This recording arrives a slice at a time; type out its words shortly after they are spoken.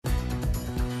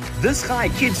This Chai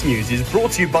Kids News is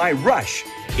brought to you by Rush,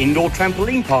 indoor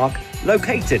trampoline park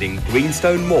located in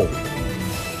Greenstone Mall.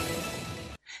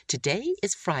 Today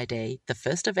is Friday, the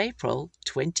 1st of April,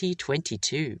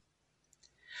 2022.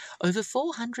 Over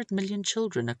 400 million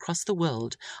children across the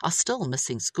world are still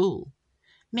missing school.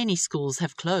 Many schools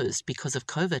have closed because of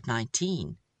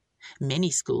COVID-19.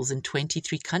 Many schools in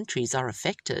 23 countries are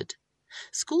affected.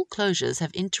 School closures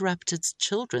have interrupted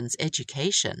children's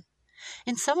education.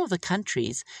 In some of the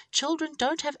countries, children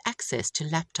don't have access to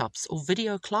laptops or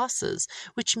video classes,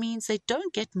 which means they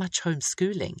don't get much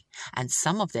homeschooling, and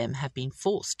some of them have been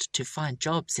forced to find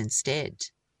jobs instead.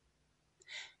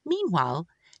 Meanwhile,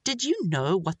 did you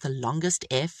know what the longest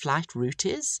air flight route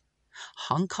is?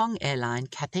 Hong Kong airline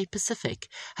Cathay Pacific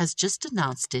has just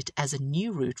announced it as a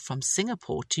new route from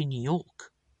Singapore to New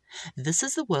York. This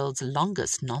is the world's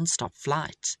longest non-stop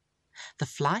flight. The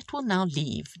flight will now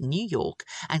leave New York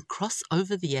and cross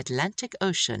over the Atlantic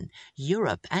Ocean,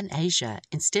 Europe and Asia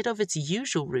instead of its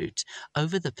usual route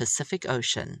over the Pacific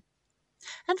Ocean.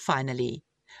 And finally,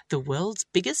 the world's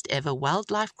biggest ever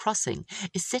wildlife crossing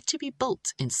is set to be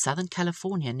built in Southern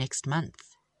California next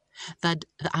month. The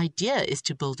idea is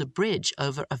to build a bridge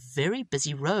over a very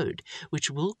busy road,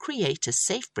 which will create a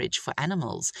safe bridge for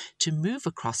animals to move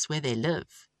across where they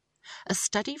live. A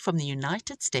study from the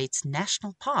United States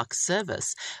National Park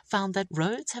Service found that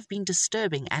roads have been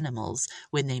disturbing animals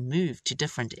when they move to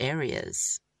different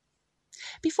areas.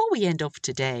 Before we end off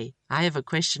today, I have a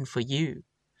question for you.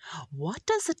 What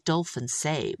does a dolphin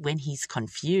say when he's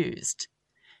confused?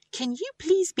 Can you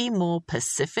please be more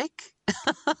Pacific?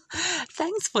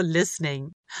 Thanks for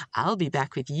listening. I'll be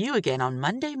back with you again on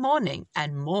Monday morning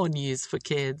and more news for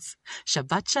kids.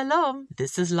 Shabbat Shalom.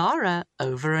 This is Lara,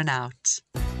 over and out.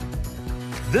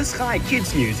 This Chai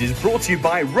Kids News is brought to you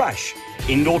by Rush,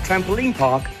 indoor trampoline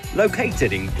park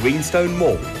located in Greenstone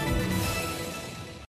Mall.